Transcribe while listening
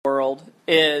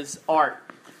is art.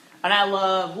 And I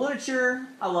love literature,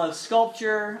 I love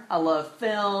sculpture, I love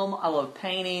film, I love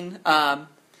painting. There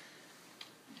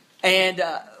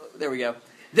we go.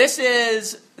 This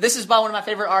is by one of my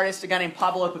favorite artists, a guy named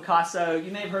Pablo Picasso.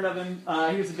 You may have heard of him.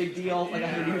 He was a big deal like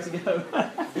 100 years ago.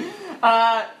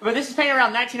 But this is painted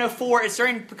around 1904. It's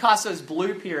during Picasso's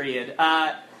blue period.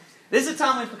 This is a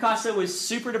time when Picasso was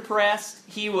super depressed.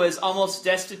 He was almost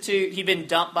destitute. He'd been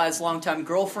dumped by his longtime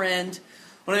girlfriend.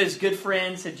 One of his good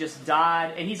friends had just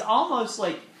died. And he's almost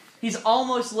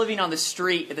living on the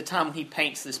street at the time when he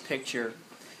paints this picture.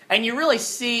 And you really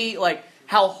see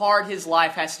how hard his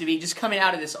life has to be just coming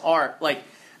out of this art. Like,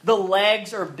 the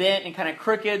legs are bent and kind of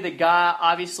crooked. The guy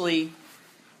obviously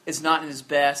is not in his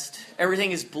best.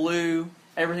 Everything is blue.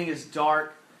 Everything is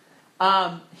dark.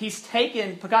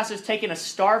 Picasso's taken a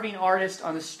starving artist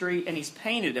on the street and he's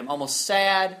painted him almost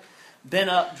sad, bent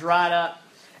up, dried up.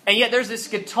 And yet there's this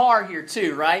guitar here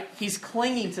too, right? He's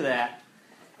clinging to that.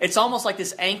 It's almost like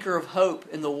this anchor of hope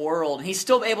in the world. And he's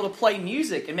still able to play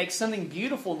music and make something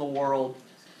beautiful in the world.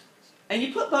 And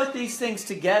you put both these things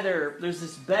together, there's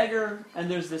this beggar and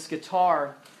there's this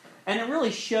guitar, and it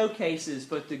really showcases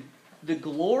both the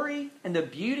glory and the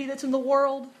beauty that's in the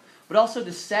world, but also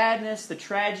the sadness, the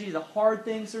tragedy, the hard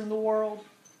things that are in the world.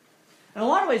 In a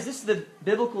lot of ways, this is the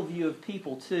biblical view of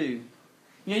people too.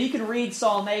 You can read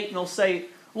Psalm 8 and it'll say,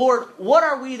 Lord, what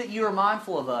are we that you are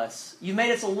mindful of us? You've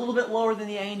made us a little bit lower than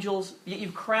the angels, yet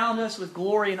you've crowned us with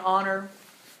glory and honor.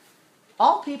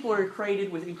 All people are created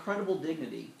with incredible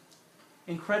dignity,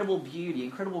 incredible beauty,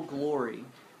 incredible glory.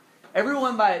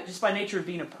 Everyone, just by nature of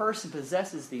being a person,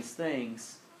 possesses these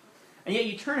things. And yet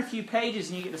you turn a few pages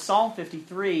and you get to Psalm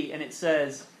 53 and it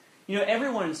says,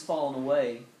 everyone has fallen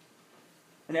away.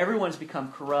 And everyone's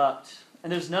become corrupt.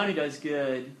 And there's none who does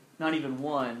good, not even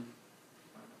one.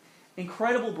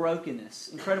 Incredible brokenness,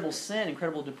 incredible sin,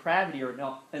 incredible depravity are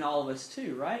in all of us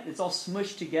too, right? It's all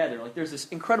smushed together. Like there's this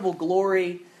incredible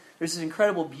glory, there's this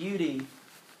incredible beauty,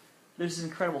 there's this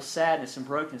incredible sadness and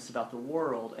brokenness about the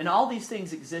world. And all these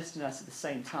things exist in us at the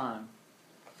same time.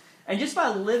 And just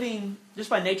by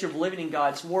nature of living in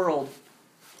God's world,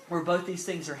 where both these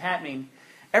things are happening,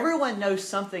 everyone knows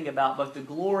something about both the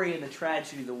glory and the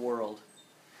tragedy of the world.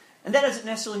 And that doesn't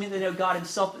necessarily mean they know God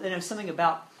himself, but they know something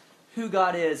about who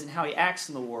God is and how he acts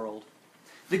in the world.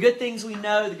 The good things we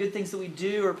know, the good things that we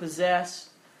do or possess,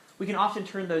 we can often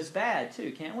turn those bad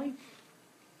too, can't we?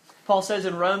 Paul says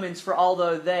in Romans, for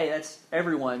although that's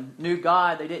everyone, knew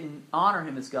God, they didn't honor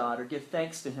him as God or give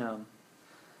thanks to him.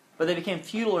 But they became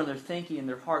futile in their thinking and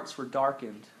their hearts were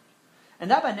darkened. And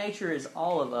that by nature is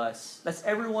all of us. That's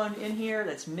everyone in here,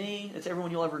 that's me, that's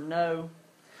everyone you'll ever know.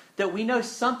 That we know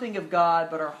something of God,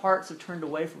 but our hearts have turned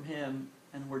away from him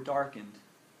and we're darkened.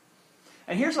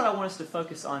 And here's what I want us to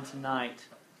focus on tonight,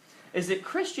 is that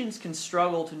Christians can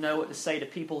struggle to know what to say to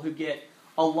people who get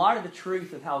a lot of the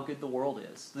truth of how good the world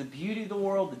is. The beauty of the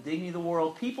world, the dignity of the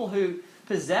world. People who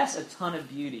possess a ton of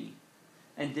beauty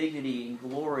and dignity and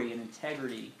glory and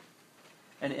integrity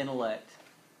and intellect.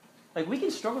 We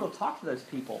can struggle to talk to those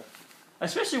people.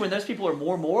 Especially when those people are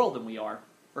more moral than we are.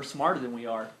 Or smarter than we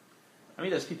are. I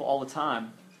mean those people all the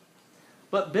time.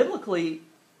 But biblically,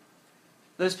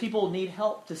 those people need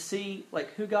help to see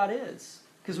who God is.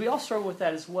 Because we all struggle with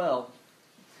that as well.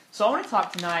 So I want to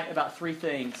talk tonight about three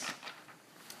things.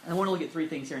 I want to look at three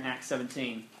things here in Acts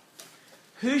 17.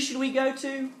 Who should we go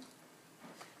to?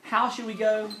 How should we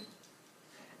go?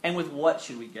 And with what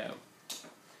should we go?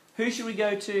 Who should we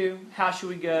go to? How should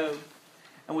we go?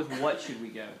 And with what should we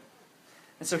go?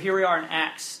 And so here we are in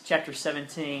Acts chapter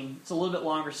 17. It's a little bit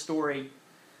longer story,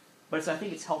 but I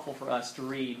think it's helpful for us to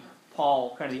read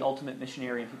Paul, kind of the ultimate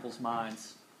missionary in people's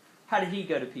minds. How did he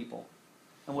go to people?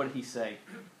 And what did he say?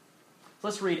 So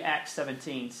let's read Acts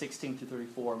 17, 16 through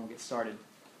 34, and we'll get started.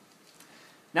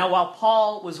 Now while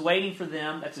Paul was waiting for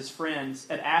them, that's his friends,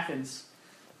 at Athens,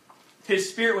 his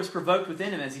spirit was provoked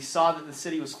within him as he saw that the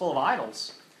city was full of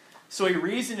idols. So he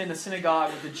reasoned in the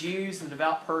synagogue with the Jews and the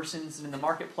devout persons, and in the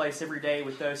marketplace every day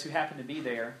with those who happened to be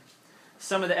there.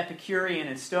 Some of the Epicurean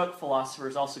and Stoic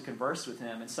philosophers also conversed with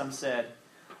him, and some said,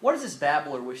 "What does this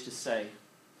babbler wish to say?"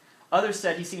 Others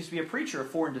said, "He seems to be a preacher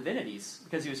of foreign divinities,"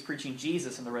 because he was preaching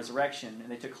Jesus and the resurrection. And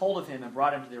they took hold of him and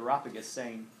brought him to the Areopagus,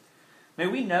 saying, "May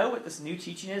we know what this new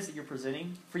teaching is that you're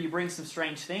presenting? For you bring some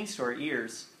strange things to our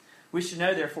ears. We should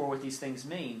know, therefore, what these things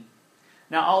mean."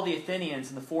 Now all the Athenians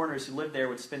and the foreigners who lived there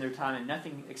would spend their time in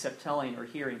nothing except telling or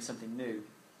hearing something new.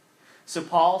 So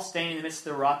Paul, standing in the midst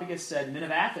of the Areopagus, said, "Men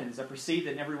of Athens, I perceive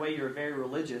that in every way you are very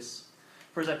religious.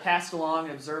 For as I passed along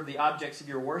and observed the objects of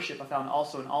your worship, I found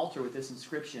also an altar with this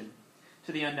inscription,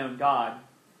 'To the unknown God.'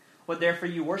 What therefore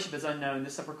you worship is unknown.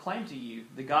 This I proclaim to you.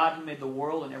 The God who made the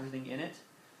world and everything in it,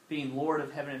 being Lord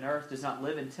of heaven and earth, does not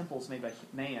live in temples made by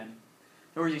man,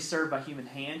 nor is he served by human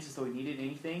hands as though he needed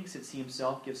anything, since he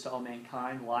himself gives to all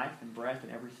mankind life and breath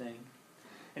and everything.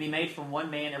 And he made from one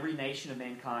man every nation of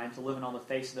mankind to live on all the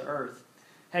face of the earth,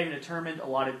 having determined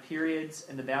allotted periods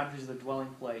and the boundaries of their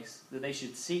dwelling place, that they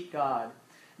should seek God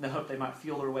in the hope they might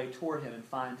feel their way toward him and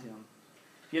find him.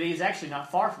 Yet he is actually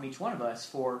not far from each one of us,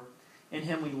 for in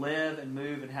him we live and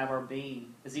move and have our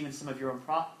being, as even some of your own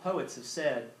poets have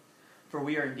said, for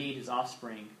we are indeed his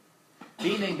offspring.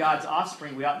 Being then God's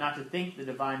offspring, we ought not to think the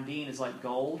divine being is like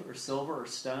gold or silver or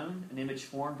stone, an image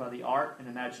formed by the art and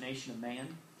imagination of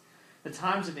man. The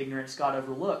times of ignorance God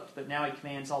overlooked, but now he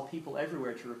commands all people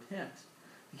everywhere to repent,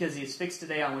 because he has fixed a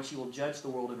day on which he will judge the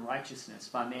world in righteousness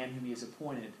by man whom he has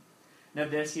appointed. And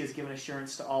of this he has given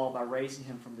assurance to all by raising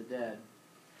him from the dead.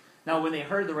 Now when they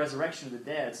heard the resurrection of the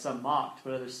dead, some mocked,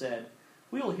 but others said,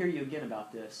 "We will hear you again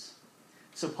about this."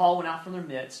 So Paul went out from their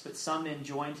midst, but some men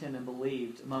joined him and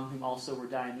believed, among whom also were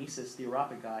Dionysius the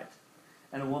Areopagite,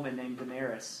 and a woman named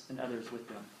Damaris, and others with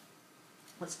them.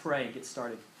 Let's pray and get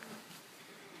started.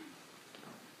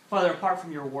 Father, apart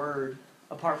from your word,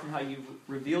 apart from how you've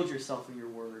revealed yourself in your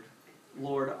word,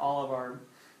 Lord, all of our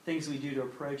things we do to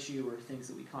approach you are things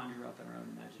that we conjure up in our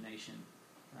own imagination.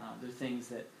 They're things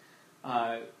that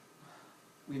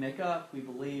we make up, we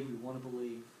believe, we want to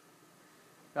believe.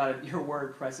 God, your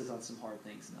word presses on some hard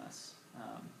things in us.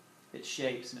 It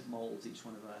shapes and it molds each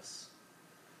one of us.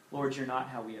 Lord, you're not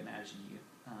how we imagine you.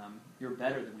 You're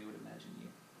better than we would imagine you.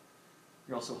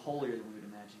 You're also holier than we would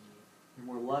imagine you.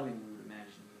 You're more loving than we would imagine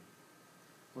you.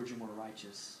 Lord, you're more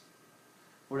righteous.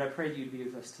 Lord, I pray that you'd be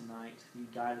with us tonight. That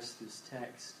you'd guide us through this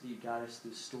text. That you'd guide us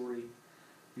through the story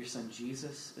of your son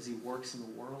Jesus as he works in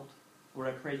the world. Lord,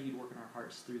 I pray that you'd work in our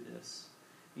hearts through this.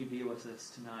 You'd be with us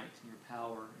tonight in your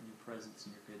power and your presence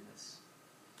and your goodness.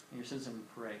 In your son's name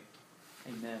we pray.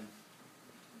 Amen.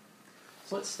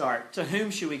 So let's start. To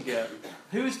whom should we go?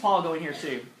 Who is Paul going here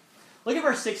to? Look at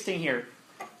verse 16 here.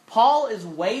 Paul is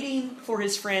waiting for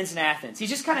his friends in Athens. He's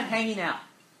just kind of hanging out.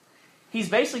 He's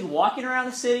basically walking around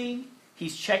the city.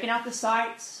 He's checking out the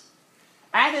sights.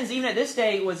 Athens, even at this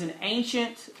day, was an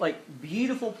ancient,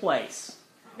 beautiful place.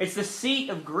 It's the seat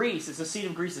of Greece. It's the seat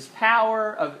of Greece's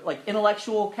power, of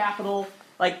intellectual capital.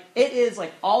 It is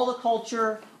all the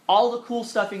culture, all the cool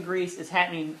stuff in Greece is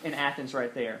happening in Athens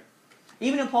right there.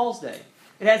 Even in Paul's day.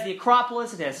 It has the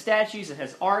Acropolis, it has statues, it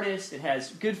has artists, it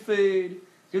has good food,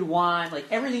 good wine,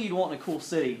 everything you'd want in a cool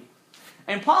city.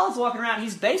 And Paul is walking around,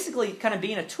 he's basically kind of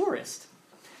being a tourist.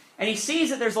 And he sees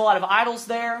that there's a lot of idols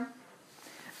there.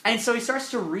 And so he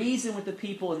starts to reason with the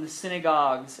people in the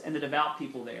synagogues and the devout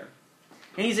people there.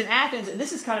 And he's in Athens, and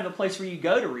this is kind of a place where you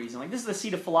go to reason. This is the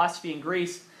seat of philosophy in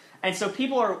Greece. And so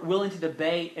people are willing to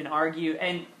debate and argue.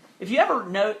 And if you ever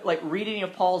note, read any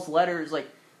of Paul's letters,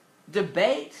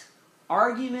 debate,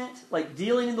 argument,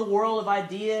 dealing in the world of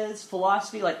ideas,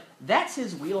 philosophy, that's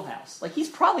his wheelhouse. He's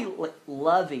probably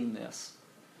loving this.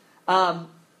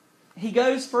 He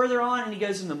goes further on, and he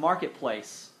goes in the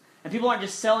marketplace. And people aren't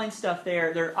just selling stuff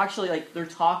there. They're actually, they're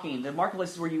talking. The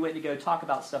marketplace is where you went to go talk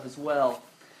about stuff as well.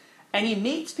 And he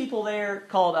meets people there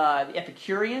called the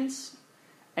Epicureans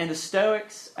and the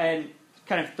Stoics, and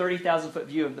kind of 30,000-foot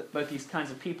view of both these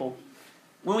kinds of people.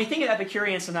 When we think of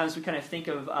Epicureans, sometimes we kind of think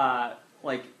of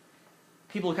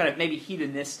people kind of maybe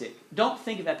hedonistic. Don't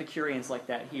think of Epicureans like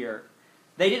that here.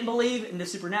 They didn't believe in the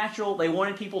supernatural. They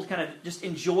wanted people to kind of just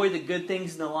enjoy the good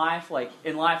things in life,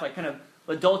 kind of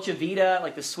la dolce vita,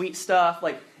 the sweet stuff.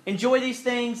 Enjoy these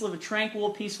things, live a tranquil,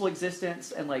 peaceful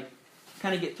existence, and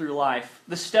kind of get through life.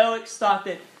 The Stoics thought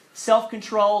that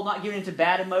self-control, not giving into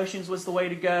bad emotions was the way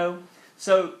to go.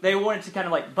 So they wanted to kind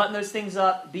of button those things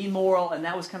up, be moral, and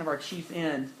that was kind of our chief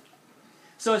end.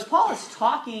 So as Paul is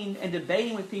talking and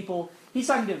debating with people, he's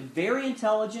talking to very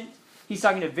intelligent, he's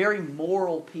talking to very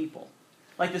moral people.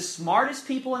 The smartest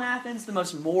people in Athens, the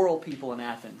most moral people in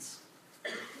Athens.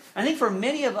 I think for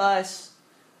many of us,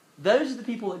 those are the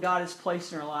people that God has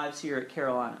placed in our lives here at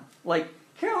Carolina.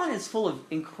 Carolina is full of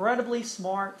incredibly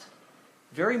smart,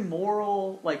 very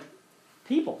moral,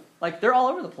 people. They're all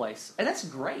over the place. And that's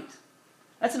great.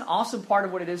 That's an awesome part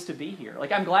of what it is to be here.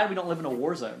 I'm glad we don't live in a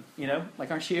war zone,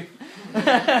 aren't you?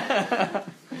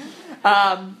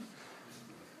 And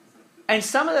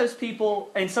some of those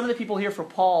people, and some of the people here for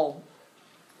Paul,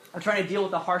 are trying to deal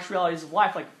with the harsh realities of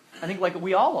life, I think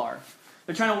we all are.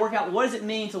 They're trying to work out, what does it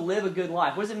mean to live a good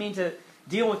life? What does it mean to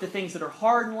deal with the things that are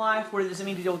hard in life? What does it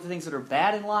mean to deal with the things that are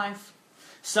bad in life?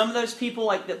 Some of those people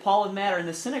that Paul had met are in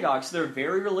the synagogue, so they're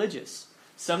very religious.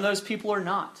 Some of those people are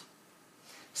not.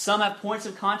 Some have points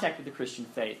of contact with the Christian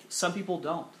faith. Some people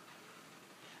don't.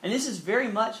 And this is very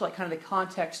much like kind of the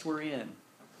context we're in.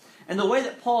 And the way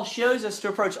that Paul shows us to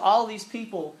approach all of these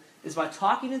people is by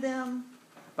talking to them,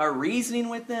 by reasoning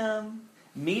with them,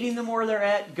 meeting them where they're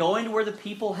at, going to where the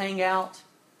people hang out,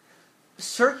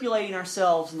 circulating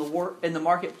ourselves in the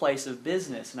marketplace of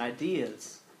business and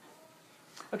ideas.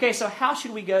 Okay, so how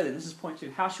should we go then? This is point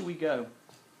 2. How should we go?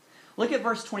 Look at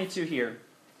verse 22 here.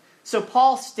 So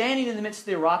Paul, standing in the midst of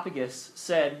the Areopagus,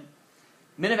 said,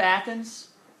 "Men of Athens,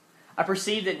 I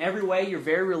perceive that in every way you're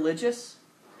very religious.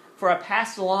 For I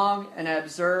passed along and I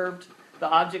observed the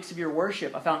objects of your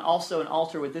worship. I found also an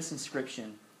altar with this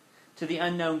inscription, 'To the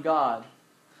unknown God.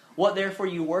 What therefore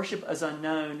you worship as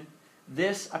unknown,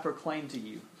 this I proclaim to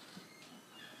you.'"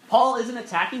 Paul isn't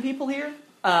attacking people here.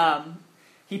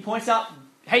 He points out,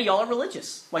 hey, y'all are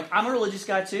religious. Like, I'm a religious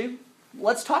guy too.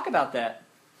 Let's talk about that.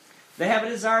 They have a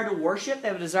desire to worship. They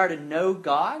have a desire to know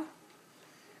God.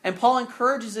 And Paul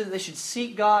encourages them that they should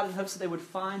seek God in hopes that they would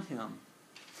find Him.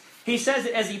 He says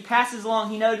that as he passes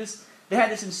along, he noticed they had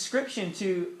this inscription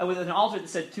with an altar that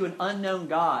said, "To an unknown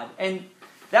God." And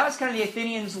that was kind of the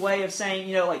Athenians' way of saying,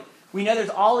 we know there's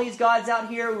all these gods out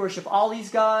here. We worship all these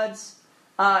gods.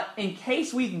 In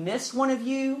case we've missed one of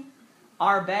you,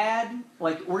 our bad,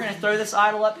 we're going to throw this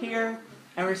idol up here,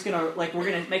 and we're just going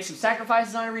to make some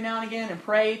sacrifices on it every now and again, and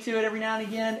pray to it every now and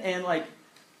again, and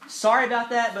sorry about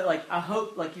that, but I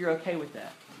hope you're okay with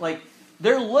that.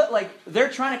 They're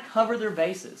trying to cover their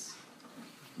bases.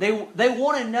 They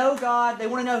want to know God. They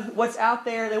want to know what's out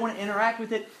there. They want to interact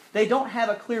with it. They don't have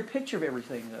a clear picture of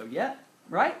everything though yet,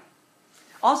 right?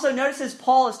 Also, notice as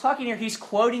Paul is talking here, he's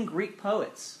quoting Greek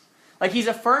poets. He's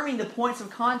affirming the points of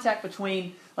contact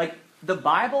between the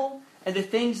Bible and the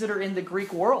things that are in the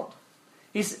Greek world.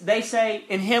 They say,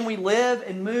 "In Him we live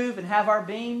and move and have our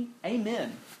being."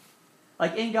 Amen.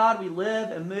 In God we live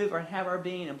and move and have our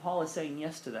being, and Paul is saying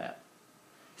yes to that.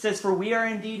 He says, "For we are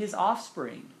indeed His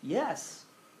offspring." Yes.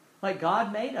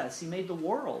 God made us. He made the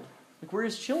world. We're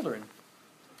His children.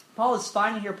 Paul is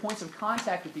finding here points of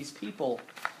contact with these people.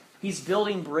 He's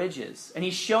building bridges. And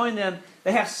he's showing them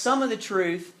they have some of the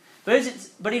truth, but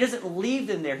he doesn't leave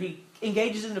them there. He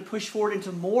engages them to push forward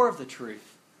into more of the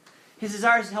truth. His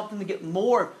desire is to help them to get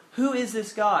more of who is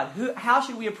this God? How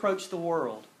should we approach the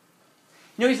world?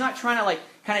 He's not trying to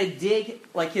kind of dig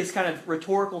his kind of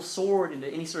rhetorical sword into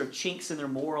any sort of chinks in their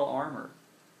moral armor.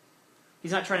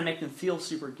 He's not trying to make them feel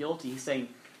super guilty. He's saying,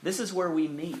 this is where we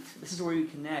meet. This is where we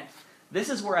connect. This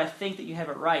is where I think that you have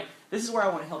it right. This is where I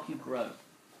want to help you grow.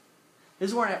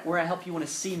 This is where I help you want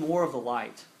to see more of the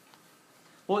light.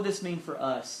 What would this mean for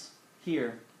us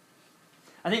here?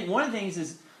 I think one of the things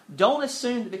is, don't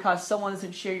assume that because someone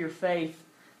doesn't share your faith,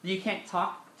 that you can't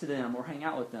talk to them or hang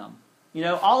out with them.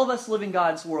 All of us live in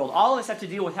God's world. All of us have to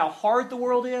deal with how hard the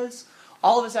world is.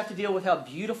 All of us have to deal with how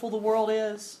beautiful the world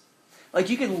is.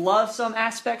 You can love some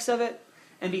aspects of it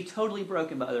and be totally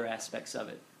broken by other aspects of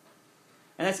it.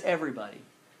 And that's everybody.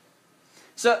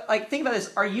 So, think about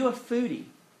this. Are you a foodie?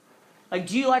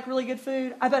 Do you like really good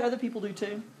food? I bet other people do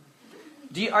too.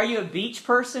 Are you a beach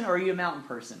person or are you a mountain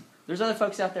person? There's other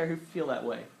folks out there who feel that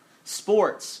way.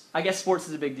 Sports. I guess sports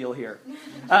is a big deal here.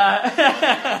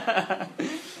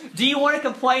 Do you want to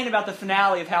complain about the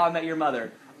finale of How I Met Your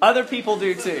Mother? Other people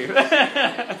do too.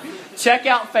 Check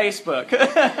out Facebook.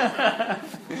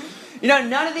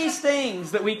 None of these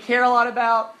things that we care a lot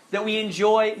about, that we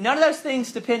enjoy, none of those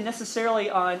things depend necessarily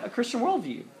on a Christian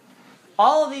worldview.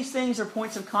 All of these things are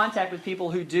points of contact with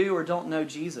people who do or don't know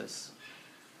Jesus.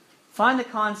 Find the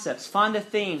concepts, find the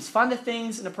themes, find the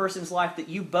things in a person's life that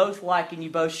you both like and you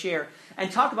both share, and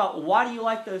talk about why do you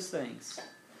like those things.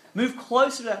 Move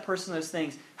closer to that person, those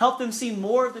things. Help them see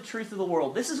more of the truth of the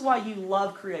world. This is why you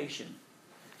love creation.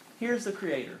 Here's the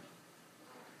Creator.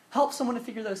 Help someone to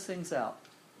figure those things out.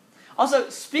 Also,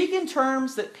 speak in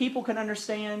terms that people can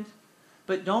understand,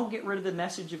 but don't get rid of the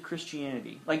message of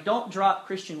Christianity. Don't drop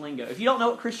Christian lingo. If you don't know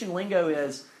what Christian lingo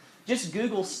is, just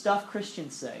Google stuff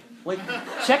Christians say.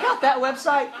 Check out that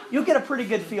website. You'll get a pretty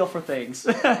good feel for things.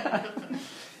 I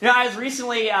was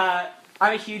recently...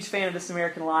 I'm a huge fan of This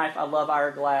American Life. I love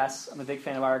Ira Glass. I'm a big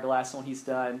fan of Ira Glass and what he's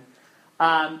done.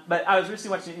 But I was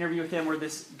recently watching an interview with him where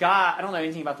this guy, I don't know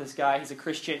anything about this guy, he's a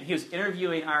Christian. He was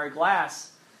interviewing Ira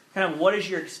Glass, kind of what has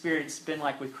your experience been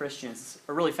like with Christians? It's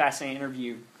a really fascinating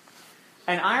interview.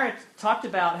 And Ira talked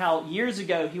about how years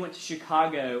ago he went to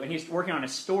Chicago and he was working on a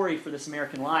story for This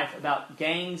American Life about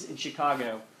gangs in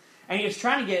Chicago. And he was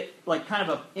trying to get kind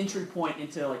of an entry point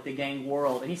into the gang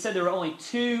world. And he said there were only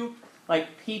two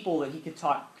people that he could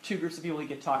talk, two groups of people he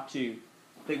could talk to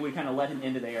that would kind of let him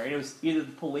into there. And it was either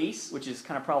the police, which is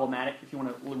kind of problematic if you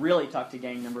want to really talk to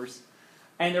gang members,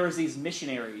 and there was these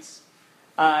missionaries.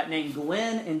 named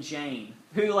Glenn and Jane,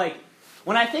 who, like,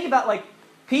 when I think about, like,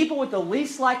 people with the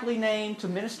least likely name to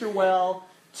minister well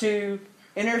to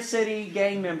inner city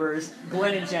gang members,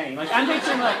 Glenn and Jane. Like, I'm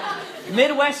picturing, like,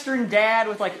 Midwestern dad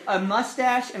with, like, a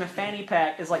mustache and a fanny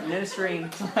pack is, like, ministering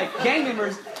to, like, gang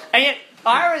members. And yet,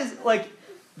 Ira's, like,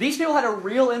 these people had a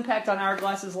real impact on Ira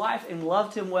Glass's life and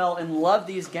loved him well and loved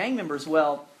these gang members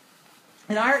well.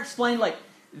 And Ira explained, like,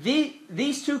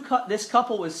 this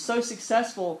couple was so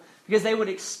successful because they would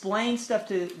explain stuff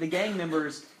to the gang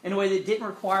members in a way that didn't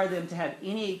require them to have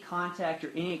any contact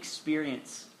or any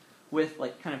experience with,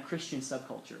 like, kind of Christian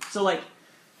subculture. So, like,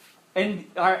 and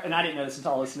I didn't know this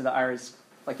until I listened to the Ira's,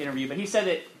 like, interview, but he said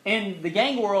that in the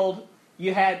gang world,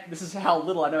 you had, this is how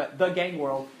little I know it, the gang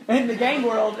world. In the gang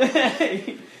world,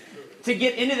 to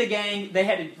get into the gang,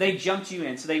 they jumped you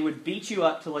in. So they would beat you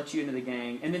up to let you into the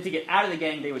gang. And then to get out of the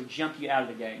gang, they would jump you out of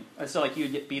the gang. So, like, you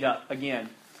would get beat up again.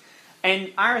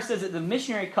 And Ira says that the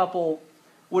missionary couple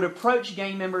would approach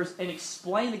gang members and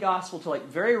explain the gospel to, like,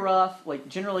 very rough, like,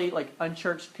 generally, like,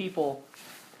 unchurched people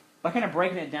by kind of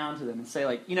breaking it down to them and say,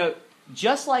 like, you know,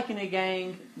 just like in a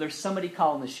gang, there's somebody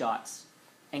calling the shots.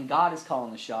 And God is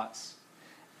calling the shots.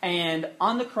 And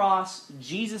on the cross,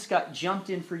 Jesus got jumped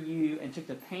in for you and took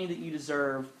the pain that you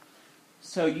deserve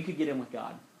so you could get in with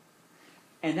God.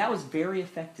 And that was very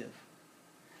effective.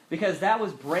 Because that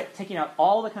was taking out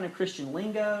all the kind of Christian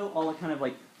lingo, all the kind of,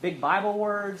 like, big Bible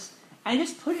words, and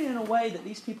just putting it in a way that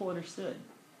these people understood.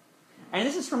 And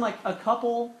this is from, like, a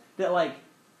couple that, like,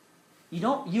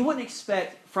 you wouldn't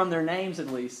expect from their names, at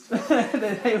least,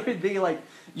 that they would be, like,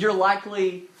 your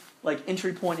likely, like,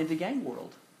 entry point into gang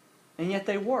world. And yet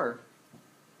they were.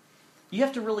 You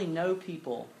have to really know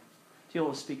people to be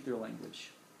able to speak their language.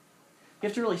 You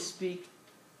have to really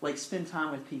spend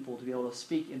time with people to be able to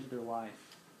speak into their life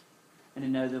and to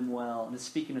know them well and to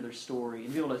speak into their story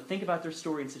and be able to think about their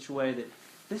story in such a way that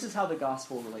this is how the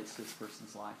gospel relates to this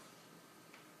person's life.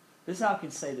 This is how I can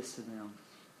say this to them.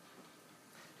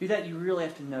 To do that, you really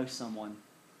have to know someone.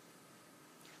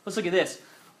 Let's look at this.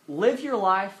 Live your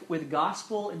life with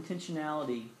gospel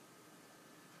intentionality.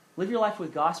 Live your life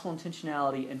with gospel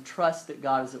intentionality and trust that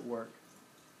God is at work.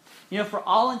 You know, for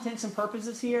all intents and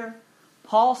purposes here,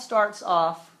 Paul starts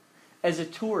off as a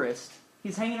tourist.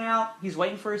 He's hanging out, he's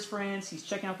waiting for his friends, he's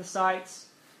checking out the sights.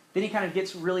 Then he kind of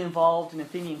gets really involved in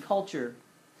Athenian culture.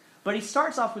 But he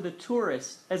starts off as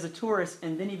a tourist,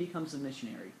 and then he becomes a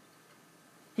missionary.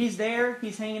 He's there,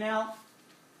 he's hanging out,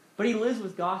 but he lives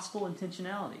with gospel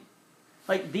intentionality.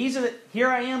 Like, here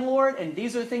I am, Lord, and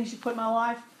these are the things you put in my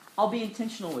life. I'll be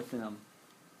intentional with them.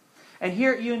 And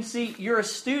here at UNC, you're a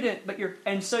student,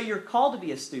 so you're called to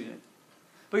be a student.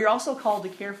 But you're also called to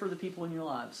care for the people in your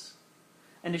lives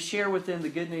and to share with them the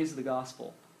good news of the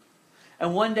gospel.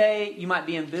 And one day, you might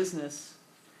be in business,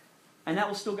 and that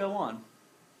will still go on.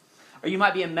 Or you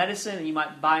might be in medicine, and you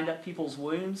might bind up people's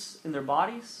wounds in their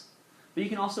bodies, but you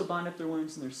can also bind up their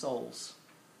wounds in their souls.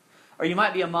 Or you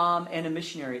might be a mom and a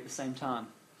missionary at the same time.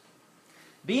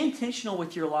 Be intentional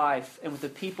with your life and with the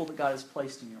people that God has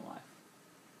placed in your life.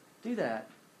 Do that.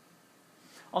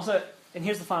 Also, and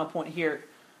here's the final point here,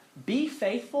 being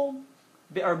faithful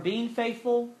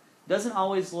doesn't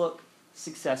always look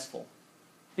successful.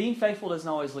 Being faithful doesn't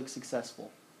always look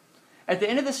successful. At the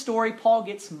end of the story, Paul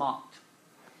gets mocked.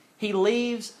 He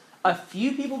leaves. A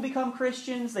few people become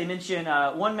Christians. They mention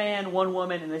one man, one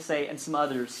woman, and they say, and some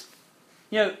others.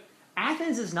 You know,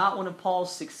 Athens is not one of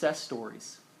Paul's success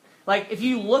stories. Like, if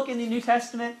you look in the New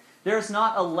Testament, there's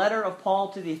not a letter of Paul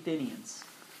to the Athenians.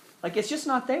 Like, it's just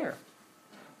not there.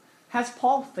 Has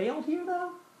Paul failed here,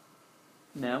 though?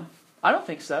 No, I don't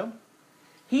think so.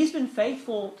 He's been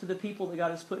faithful to the people that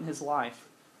God has put in his life.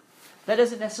 That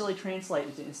doesn't necessarily translate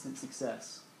into instant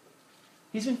success.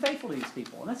 He's been faithful to these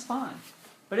people, and that's fine.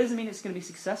 But it doesn't mean it's going to be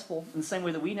successful in the same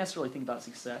way that we necessarily think about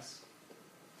success.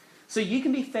 So you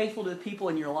can be faithful to the people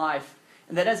in your life,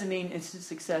 and that doesn't mean instant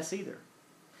success either.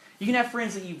 You can have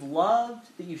friends that you've loved,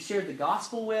 that you've shared the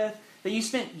gospel with, that you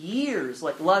spent years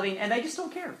like loving, and they just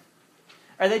don't care.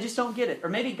 Or they just don't get it. Or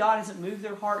maybe God hasn't moved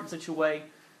their heart in such a way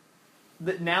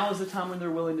that now is the time when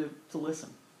they're willing to listen.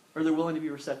 Or they're willing to be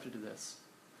receptive to this.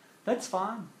 That's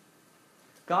fine.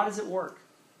 God is at work.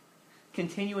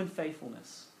 Continue in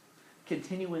faithfulness.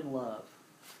 Continue in love.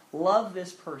 Love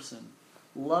this person.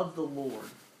 Love the Lord.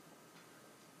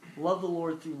 Love the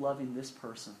Lord through loving this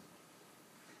person.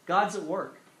 God's at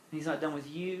work. He's not done with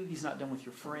you. He's not done with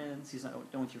your friends. He's not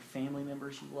done with your family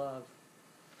members you love.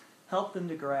 Help them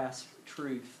to grasp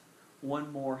truth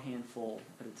one more handful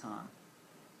at a time.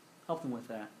 Help them with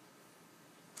that.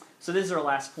 So this is our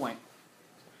last point.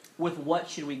 With what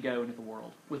should we go into the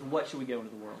world? With what should we go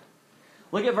into the world?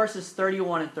 Look at verses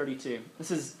 31 and 32.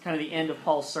 This is kind of the end of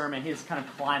Paul's sermon, his kind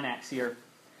of climax here.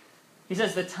 He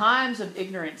says, "The times of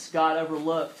ignorance God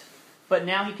overlooked, but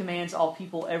now he commands all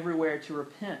people everywhere to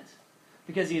repent,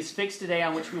 because he has fixed a day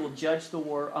on which he will judge the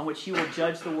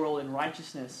world in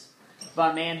righteousness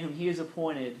by a man whom he has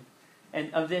appointed,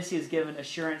 and of this he has given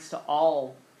assurance to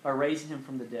all by raising him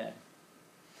from the dead."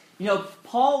 You know,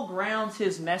 Paul grounds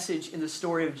his message in the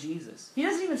story of Jesus. He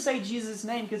doesn't even say Jesus'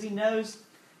 name because he knows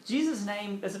Jesus'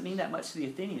 name doesn't mean that much to the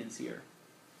Athenians here.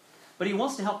 But he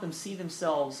wants to help them see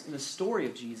themselves in the story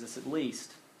of Jesus at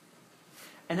least.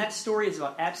 And that story is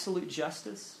about absolute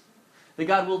justice, that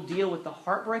God will deal with the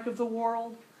heartbreak of the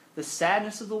world, the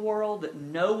sadness of the world, that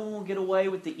no one will get away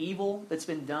with the evil that's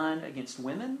been done against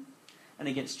women and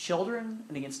against children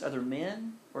and against other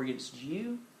men or against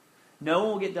you. No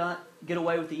one will get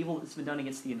away with the evil that's been done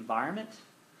against the environment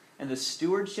and the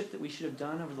stewardship that we should have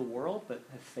done over the world but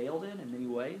have failed in many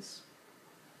ways.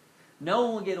 No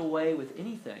one will get away with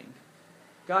anything.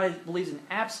 God believes in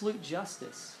absolute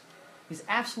justice. He's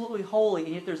absolutely holy,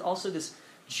 and yet there's also this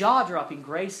jaw-dropping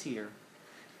grace here.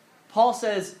 Paul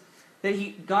says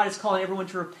that God is calling everyone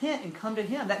to repent and come to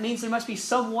Him. That means there must be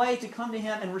some way to come to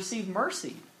Him and receive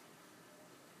mercy.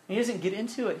 And he doesn't get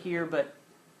into it here, but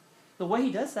the way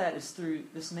he does that is through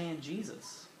this man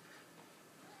Jesus,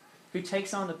 who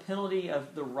takes on the penalty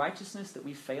of the righteousness that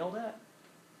we failed at,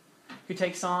 who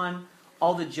takes on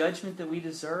all the judgment that we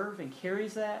deserve and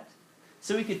carries that,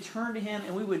 so we could turn to Him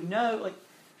and we would know, like,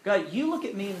 God, you look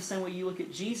at me in the same way you look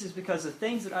at Jesus because the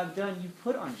things that I've done, you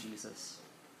put on Jesus,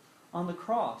 on the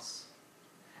cross.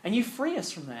 And you free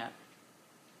us from that.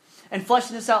 And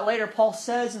fleshing this out later, Paul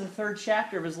says in the 3rd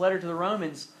chapter of his letter to the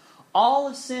Romans, all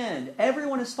have sinned,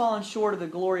 everyone has fallen short of the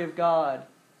glory of God,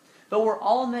 but we're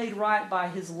all made right by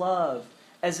His love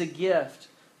as a gift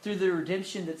through the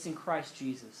redemption that's in Christ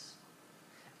Jesus.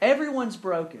 Everyone's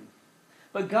broken.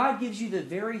 But God gives you the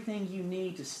very thing you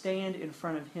need to stand in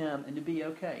front of Him and to be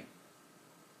okay.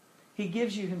 He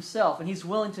gives you Himself, and He's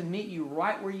willing to meet you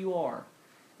right where you are,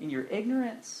 in your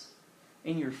ignorance,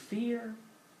 in your fear,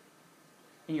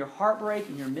 in your heartbreak,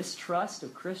 in your mistrust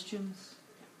of Christians,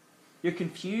 your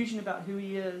confusion about who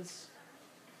He is.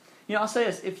 You know, I'll say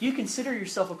this, if you consider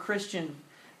yourself a Christian,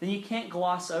 then you can't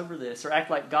gloss over this or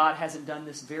act like God hasn't done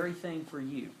this very thing for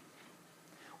you.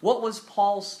 What was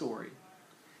Paul's story?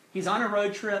 He's on a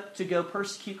road trip to go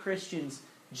persecute Christians.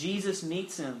 Jesus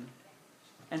meets him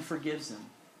and forgives him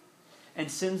and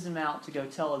sends him out to go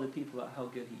tell other people about how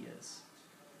good He is.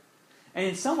 And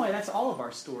in some way, that's all of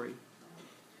our story.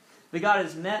 That God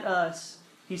has met us,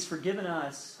 He's forgiven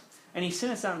us, and He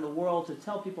sent us out in the world to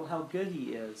tell people how good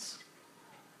He is.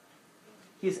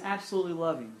 He is absolutely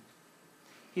loving.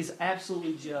 He's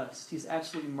absolutely just. He's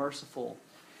absolutely merciful.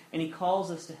 And He calls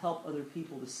us to help other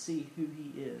people to see who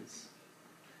He is.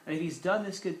 And if He's done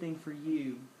this good thing for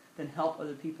you, then help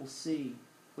other people see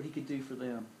what He could do for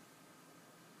them.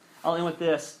 I'll end with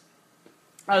this.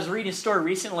 I was reading a story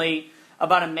recently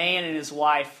about a man and his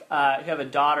wife who have a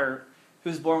daughter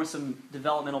who was born with some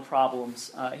developmental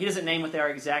problems. He doesn't name what they are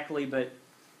exactly, but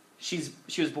she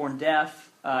was born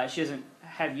deaf. She doesn't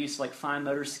have use of like fine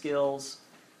motor skills.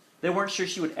 They weren't sure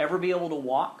she would ever be able to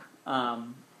walk,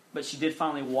 but she did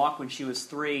finally walk when she was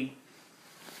 3.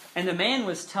 And the man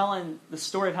was telling the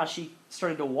story of how she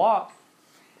started to walk.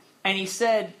 And he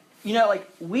said, you know, like,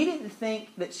 we didn't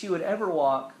think that she would ever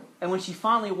walk. And when she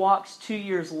finally walks 2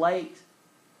 years late,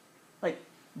 like,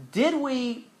 did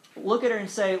we look at her and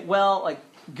say, well, like,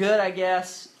 good, I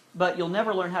guess, but you'll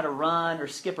never learn how to run or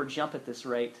skip or jump at this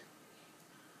rate.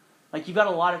 Like, you've got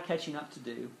a lot of catching up to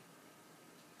do.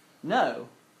 No.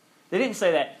 They didn't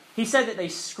say that. He said that they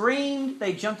screamed,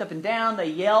 they jumped up and down, they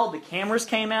yelled, the cameras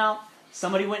came out.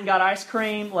 Somebody went and got ice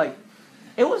cream. Like,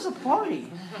 it was a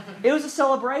party. It was a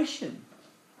celebration.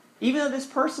 Even though this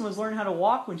person was learning how to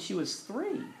walk when she was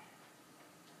 3.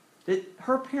 That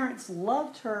her parents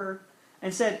loved her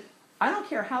and said, I don't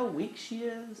care how weak she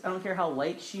is. I don't care how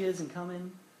late she is in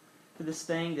coming to this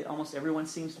thing that almost everyone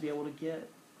seems to be able to get.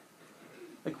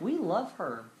 Like, we love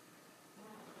her.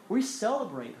 We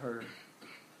celebrate her.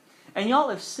 And y'all,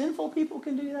 if sinful people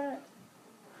can do that,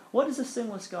 what does a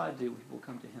sinless God do when people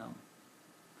come to Him?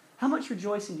 How much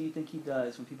rejoicing do you think He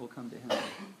does when people come to Him?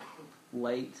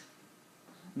 Late,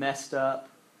 messed up,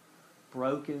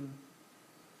 broken.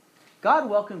 God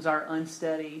welcomes our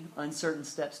unsteady, uncertain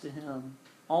steps to Him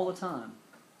all the time.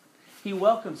 He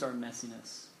welcomes our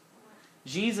messiness.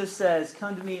 Jesus says,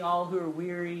 come to me all who are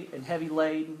weary and heavy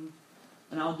laden,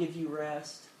 and I'll give you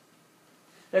rest.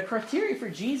 The criteria for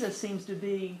Jesus seems to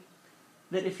be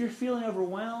that if you're feeling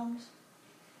overwhelmed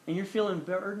and you're feeling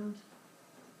burdened,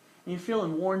 and you're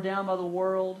feeling worn down by the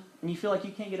world, and you feel like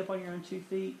you can't get up on your own 2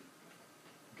 feet,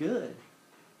 good.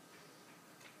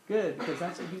 Good, because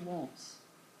that's what He wants.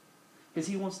 Because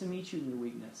He wants to meet you in your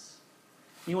weakness.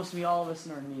 He wants to meet all of us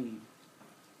in our need.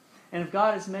 And if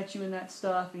God has met you in that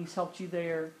stuff and He's helped you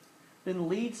there, then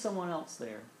lead someone else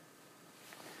there.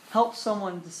 Help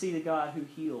someone to see the God who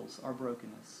heals our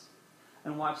brokenness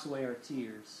and wipes away our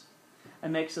tears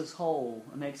and makes us whole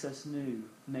and makes us new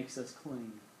and makes us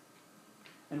clean.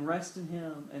 And rest in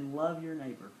Him and love your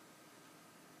neighbor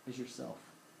as yourself.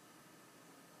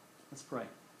 Let's pray.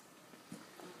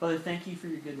 Father, thank You for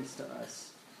Your goodness to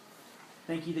us.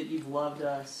 Thank You that You've loved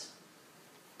us,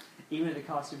 even at the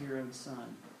cost of Your own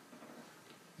Son.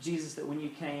 Jesus, that when You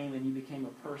came and You became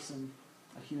a person,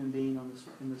 a human being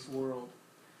in this world,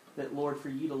 that, Lord, for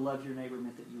You to love Your neighbor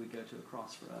meant that You would go to a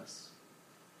cross for us.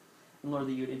 And, Lord,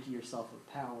 that You would empty Yourself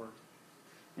of power,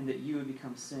 and that You would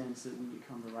become sin so that we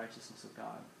become the righteousness of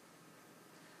God.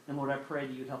 And, Lord, I pray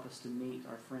that You would help us to meet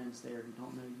our friends there who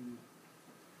don't know You,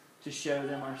 to show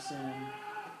them our sin,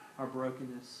 our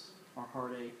brokenness, our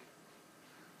heartache.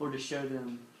 Lord, to show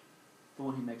them the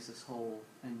one who makes us whole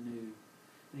and new,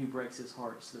 and who breaks His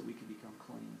heart so that we can become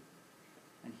clean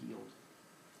and healed.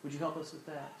 Would You help us with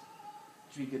that?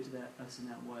 Would You be good to us in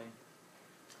that way?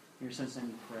 In Your Son's name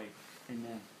we pray.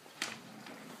 Amen.